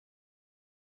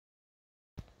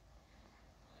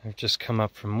I've just come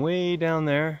up from way down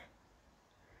there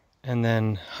and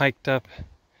then hiked up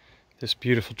this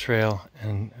beautiful trail,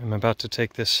 and I'm about to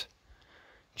take this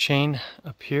chain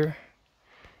up here,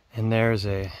 and there's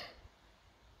a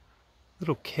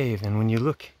little cave, and when you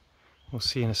look, we'll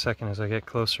see in a second as I get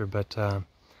closer, but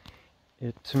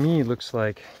it to me looks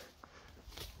like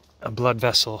a blood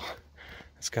vessel.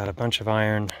 It's got a bunch of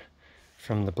iron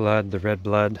from the blood, the red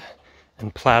blood,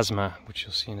 and plasma, which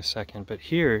you'll see in a second. But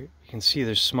here you can see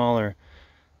there's smaller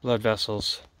blood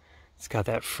vessels. It's got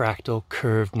that fractal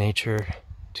curved nature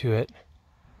to it,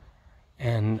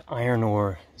 and iron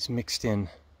ore is mixed in.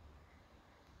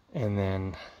 And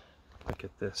then look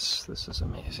at this. This is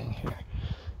amazing here.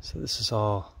 So this is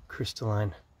all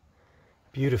crystalline,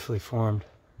 beautifully formed,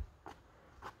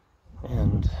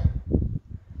 and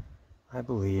I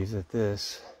believe that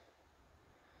this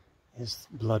is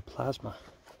blood plasma,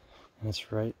 and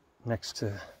it's right next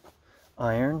to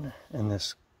iron and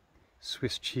this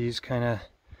Swiss cheese kind of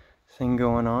thing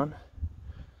going on.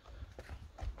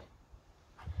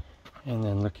 And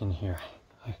then look in here.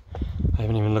 I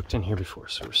haven't even looked in here before,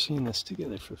 so we're seeing this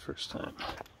together for the first time.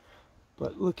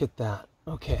 But look at that.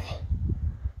 Okay,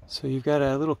 so you've got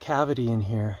a little cavity in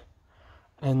here,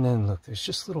 and then look, there's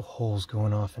just little holes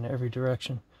going off in every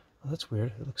direction. Well, that's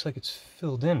weird. It looks like it's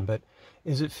filled in, but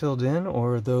is it filled in,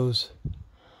 or are those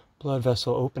blood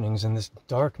vessel openings? And this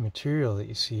dark material that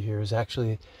you see here is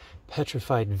actually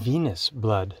petrified venous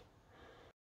blood.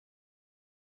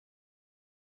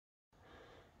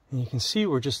 And you can see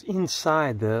we're just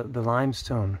inside the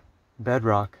limestone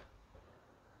bedrock,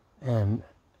 and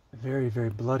very, very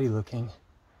bloody looking.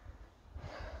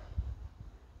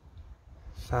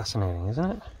 Fascinating,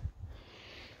 isn't it?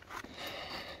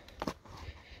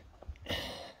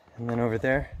 And then over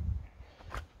there,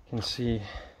 you can see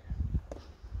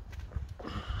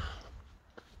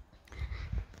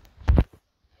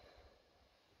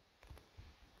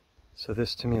so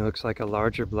this to me looks like a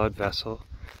larger blood vessel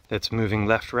that's moving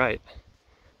left-right,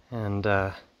 and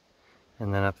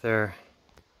then up there,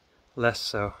 less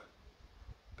so,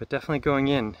 but definitely going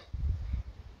in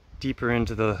deeper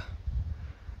into the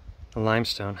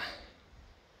limestone.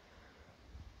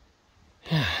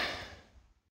 Yeah.